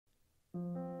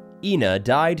Ina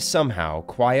died somehow,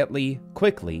 quietly,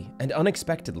 quickly, and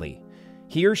unexpectedly.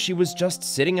 Here she was just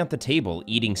sitting at the table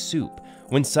eating soup,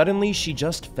 when suddenly she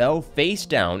just fell face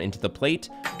down into the plate,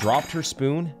 dropped her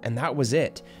spoon, and that was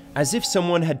it. As if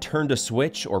someone had turned a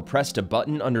switch or pressed a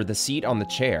button under the seat on the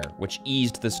chair, which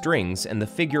eased the strings, and the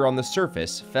figure on the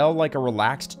surface fell like a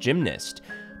relaxed gymnast.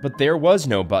 But there was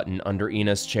no button under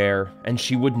Ina's chair, and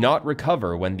she would not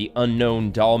recover when the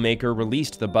unknown dollmaker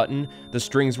released the button, the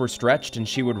strings were stretched, and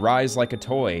she would rise like a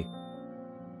toy.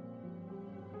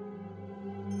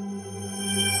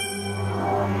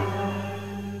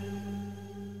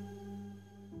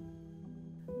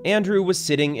 Andrew was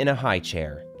sitting in a high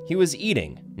chair. He was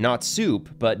eating, not soup,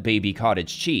 but baby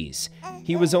cottage cheese.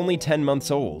 He was only 10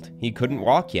 months old. He couldn't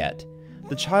walk yet.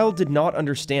 The child did not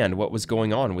understand what was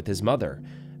going on with his mother.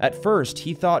 At first,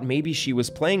 he thought maybe she was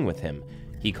playing with him.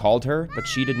 He called her, but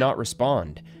she did not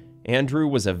respond. Andrew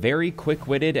was a very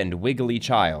quick-witted and wiggly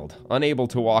child, unable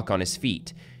to walk on his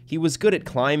feet. He was good at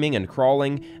climbing and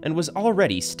crawling, and was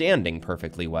already standing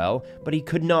perfectly well, but he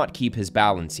could not keep his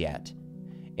balance yet.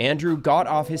 Andrew got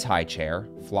off his high chair,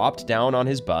 flopped down on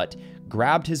his butt,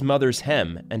 grabbed his mother's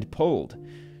hem, and pulled.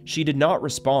 She did not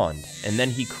respond, and then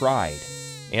he cried.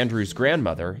 Andrew's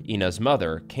grandmother, Ina's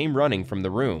mother, came running from the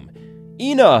room.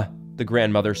 "Ina!" the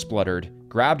grandmother spluttered,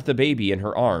 grabbed the baby in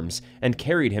her arms, and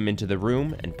carried him into the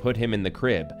room and put him in the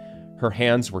crib. Her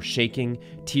hands were shaking,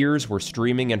 tears were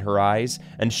streaming in her eyes,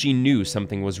 and she knew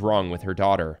something was wrong with her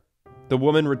daughter. The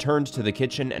woman returned to the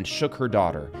kitchen and shook her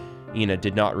daughter. Ina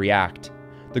did not react.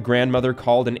 The grandmother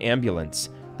called an ambulance.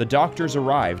 The doctors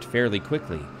arrived fairly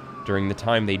quickly. During the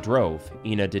time they drove,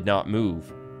 Ina did not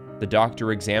move. The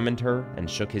doctor examined her and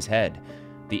shook his head.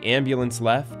 The ambulance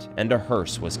left, and a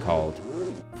hearse was called.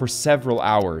 For several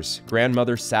hours,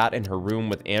 grandmother sat in her room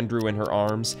with Andrew in her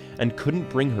arms and couldn't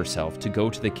bring herself to go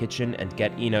to the kitchen and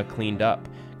get Ina cleaned up,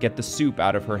 get the soup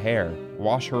out of her hair,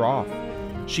 wash her off.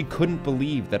 She couldn't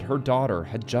believe that her daughter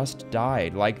had just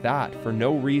died like that for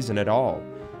no reason at all.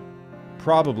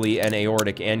 Probably an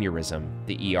aortic aneurysm,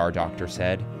 the ER doctor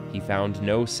said. He found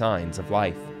no signs of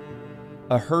life.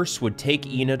 A hearse would take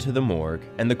Ina to the morgue,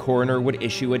 and the coroner would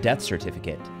issue a death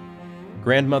certificate.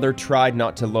 Grandmother tried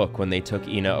not to look when they took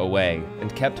Ina away,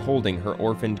 and kept holding her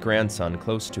orphaned grandson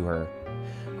close to her.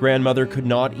 Grandmother could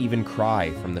not even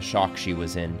cry from the shock she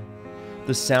was in.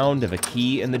 The sound of a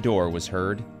key in the door was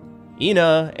heard.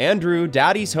 "Ina, Andrew,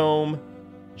 Daddy's home."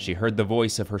 She heard the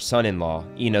voice of her son-in-law,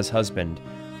 Ina's husband.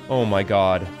 Oh my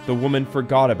God, the woman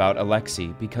forgot about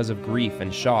Alexei because of grief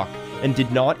and shock, and did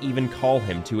not even call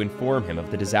him to inform him of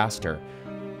the disaster.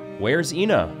 "Where's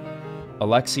Ina?"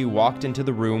 Alexei walked into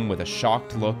the room with a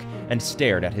shocked look and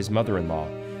stared at his mother-in-law.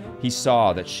 He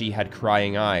saw that she had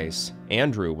crying eyes.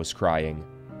 Andrew was crying.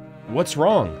 "What's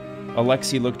wrong?"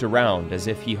 Alexei looked around as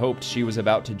if he hoped she was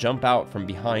about to jump out from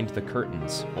behind the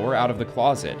curtains or out of the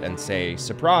closet and say,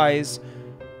 "Surprise!"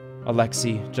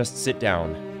 "Alexei, just sit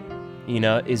down."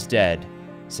 "Ina is dead,"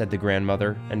 said the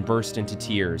grandmother, and burst into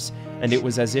tears, and it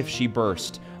was as if she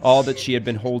burst. All that she had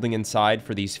been holding inside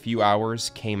for these few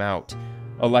hours came out.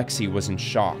 Alexei was in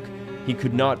shock. He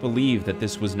could not believe that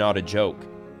this was not a joke.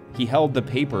 He held the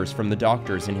papers from the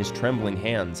doctors in his trembling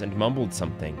hands and mumbled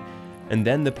something, and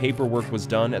then the paperwork was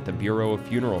done at the Bureau of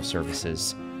Funeral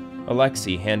Services.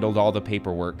 Alexei handled all the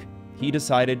paperwork. He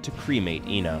decided to cremate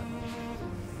Ina.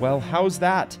 "Well, how's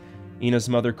that?" Ina's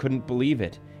mother couldn't believe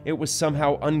it. It was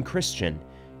somehow unchristian.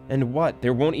 And what,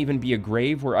 there won't even be a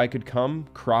grave where I could come,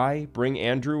 cry, bring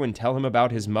Andrew and tell him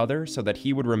about his mother so that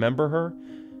he would remember her?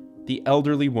 The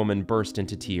elderly woman burst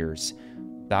into tears.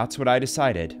 "That's what I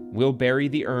decided. We'll bury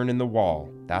the urn in the wall.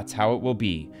 That's how it will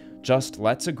be. Just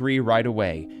let's agree right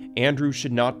away. Andrew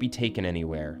should not be taken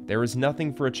anywhere. There is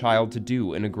nothing for a child to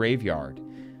do in a graveyard."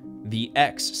 The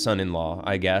ex-son-in-law,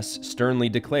 I guess, sternly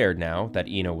declared now that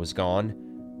Ina was gone.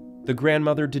 The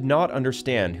grandmother did not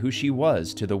understand who she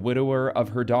was to the widower of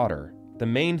her daughter. The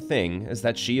main thing is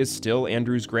that she is still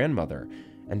Andrew's grandmother,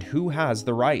 and who has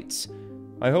the rights?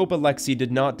 I hope Alexei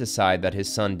did not decide that his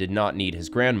son did not need his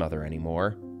grandmother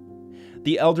anymore.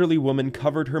 The elderly woman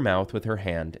covered her mouth with her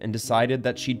hand and decided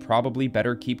that she'd probably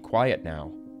better keep quiet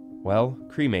now. Well,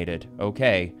 cremated,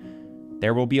 okay.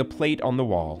 There will be a plate on the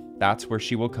wall. That's where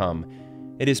she will come.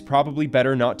 It is probably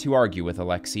better not to argue with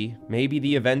Alexei. Maybe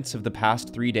the events of the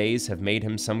past 3 days have made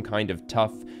him some kind of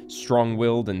tough,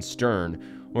 strong-willed and stern,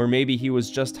 or maybe he was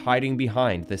just hiding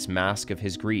behind this mask of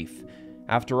his grief.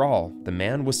 After all, the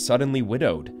man was suddenly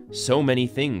widowed. So many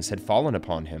things had fallen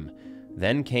upon him.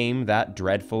 Then came that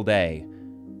dreadful day.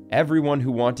 Everyone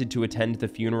who wanted to attend the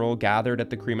funeral gathered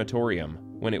at the crematorium.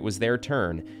 When it was their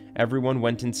turn, everyone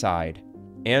went inside.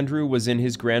 Andrew was in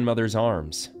his grandmother's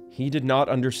arms. He did not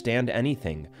understand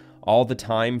anything, all the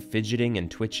time fidgeting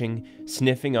and twitching,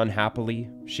 sniffing unhappily.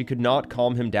 She could not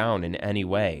calm him down in any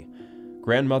way.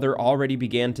 Grandmother already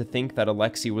began to think that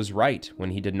Alexei was right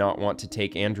when he did not want to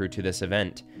take Andrew to this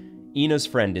event. Ina's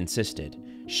friend insisted.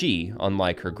 She,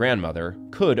 unlike her grandmother,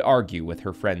 could argue with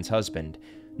her friend's husband.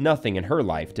 Nothing in her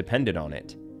life depended on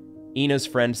it. Ina's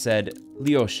friend said,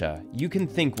 "Lyosha, you can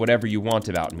think whatever you want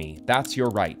about me, that's your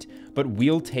right, but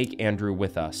we'll take Andrew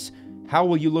with us. How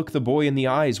will you look the boy in the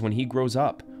eyes when he grows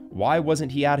up? Why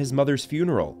wasn't he at his mother's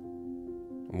funeral?"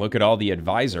 "Look at all the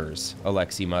advisors,"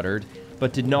 Alexei muttered,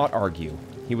 but did not argue.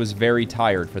 He was very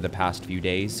tired for the past few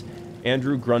days.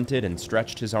 Andrew grunted and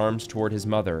stretched his arms toward his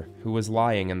mother, who was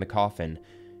lying in the coffin.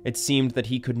 It seemed that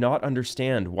he could not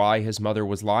understand why his mother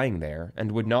was lying there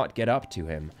and would not get up to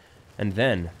him. And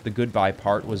then the goodbye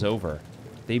part was over.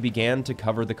 They began to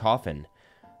cover the coffin.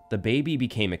 The baby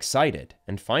became excited,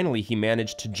 and finally he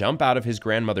managed to jump out of his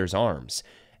grandmother's arms.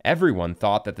 Everyone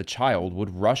thought that the child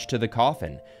would rush to the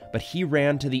coffin, but he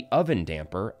ran to the oven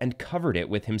damper and covered it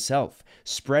with himself,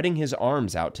 spreading his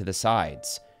arms out to the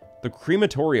sides. The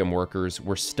crematorium workers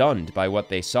were stunned by what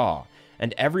they saw,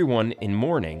 and everyone in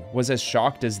mourning was as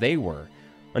shocked as they were.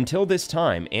 Until this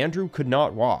time, Andrew could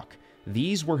not walk.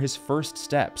 These were his first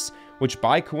steps, which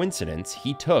by coincidence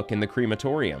he took in the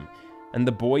crematorium, and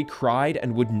the boy cried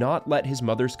and would not let his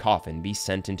mother's coffin be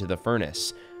sent into the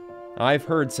furnace. "I've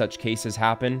heard such cases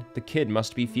happen. The kid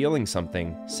must be feeling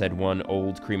something," said one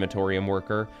old crematorium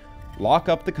worker. "Lock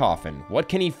up the coffin. What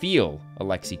can he feel?"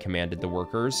 Alexei commanded the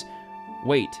workers.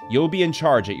 "Wait, you'll be in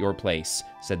charge at your place,"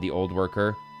 said the old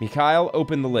worker. "Mikhail,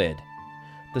 open the lid."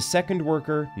 The second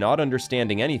worker, not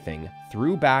understanding anything,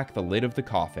 threw back the lid of the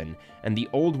coffin, and the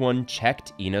old one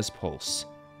checked Ina's pulse.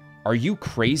 "Are you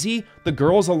crazy? The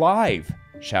girl's alive!"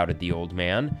 shouted the old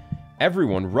man.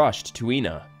 Everyone rushed to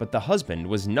Ina, but the husband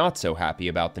was not so happy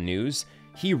about the news.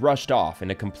 He rushed off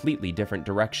in a completely different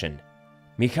direction.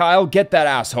 "Mikhail, get that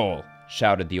asshole!"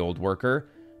 shouted the old worker.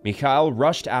 Mikhail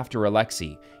rushed after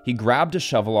Alexei. He grabbed a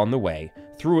shovel on the way,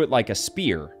 threw it like a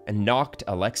spear, and knocked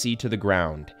Alexei to the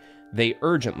ground. They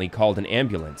urgently called an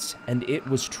ambulance, and it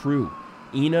was true.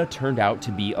 Ina turned out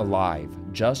to be alive,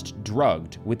 just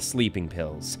drugged with sleeping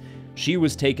pills. She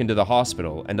was taken to the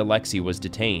hospital, and Alexei was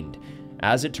detained.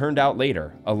 As it turned out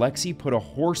later, Alexei put a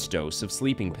horse dose of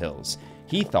sleeping pills.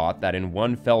 He thought that in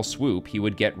one fell swoop he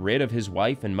would get rid of his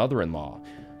wife and mother-in-law.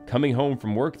 Coming home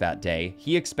from work that day,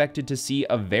 he expected to see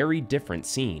a very different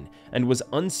scene, and was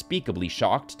unspeakably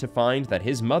shocked to find that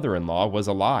his mother-in-law was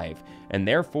alive, and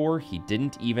therefore he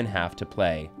didn't even have to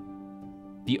play.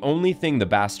 The only thing the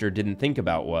bastard didn't think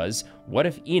about was, what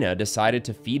if Ina decided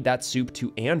to feed that soup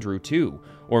to Andrew too?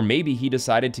 Or maybe he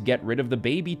decided to get rid of the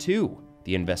baby too?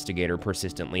 The investigator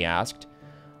persistently asked.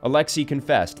 Alexei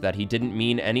confessed that he didn't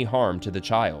mean any harm to the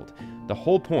child. The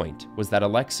whole point was that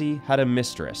Alexei had a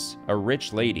mistress, a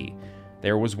rich lady.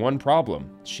 There was one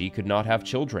problem: she could not have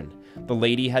children. The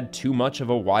lady had too much of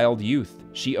a wild youth.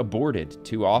 She aborted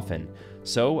too often.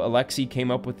 So Alexei came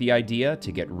up with the idea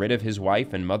to get rid of his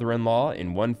wife and mother-in-law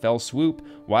in one fell swoop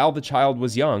while the child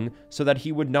was young, so that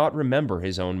he would not remember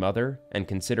his own mother and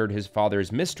considered his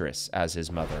father's mistress as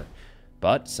his mother.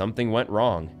 But something went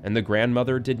wrong, and the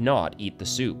grandmother did not eat the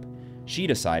soup. She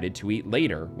decided to eat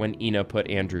later when Ina put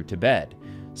Andrew to bed.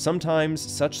 Sometimes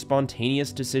such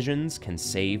spontaneous decisions can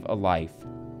save a life.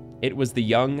 It was the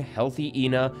young, healthy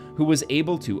Ina who was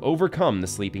able to overcome the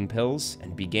sleeping pills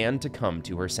and began to come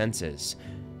to her senses.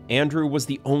 Andrew was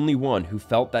the only one who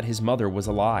felt that his mother was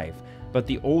alive, but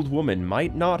the old woman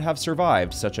might not have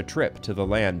survived such a trip to the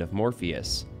land of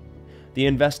Morpheus. The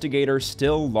investigator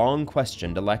still long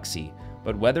questioned Alexei,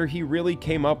 but whether he really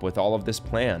came up with all of this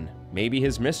plan, maybe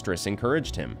his mistress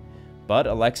encouraged him. But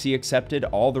Alexei accepted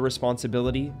all the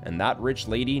responsibility, and that rich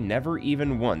lady never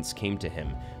even once came to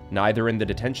him, neither in the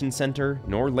detention center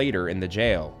nor later in the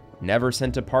jail, never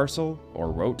sent a parcel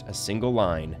or wrote a single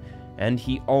line, and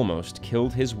he almost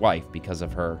killed his wife because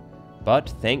of her. But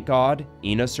thank God,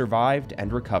 Ina survived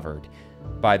and recovered.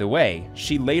 By the way,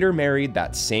 she later married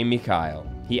that same Mikhail.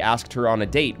 He asked her on a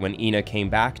date when Ina came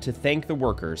back to thank the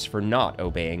workers for not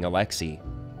obeying Alexei.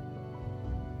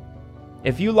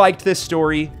 If you liked this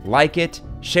story, like it,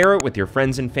 share it with your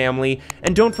friends and family,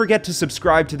 and don't forget to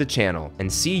subscribe to the channel,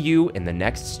 and see you in the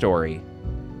next story.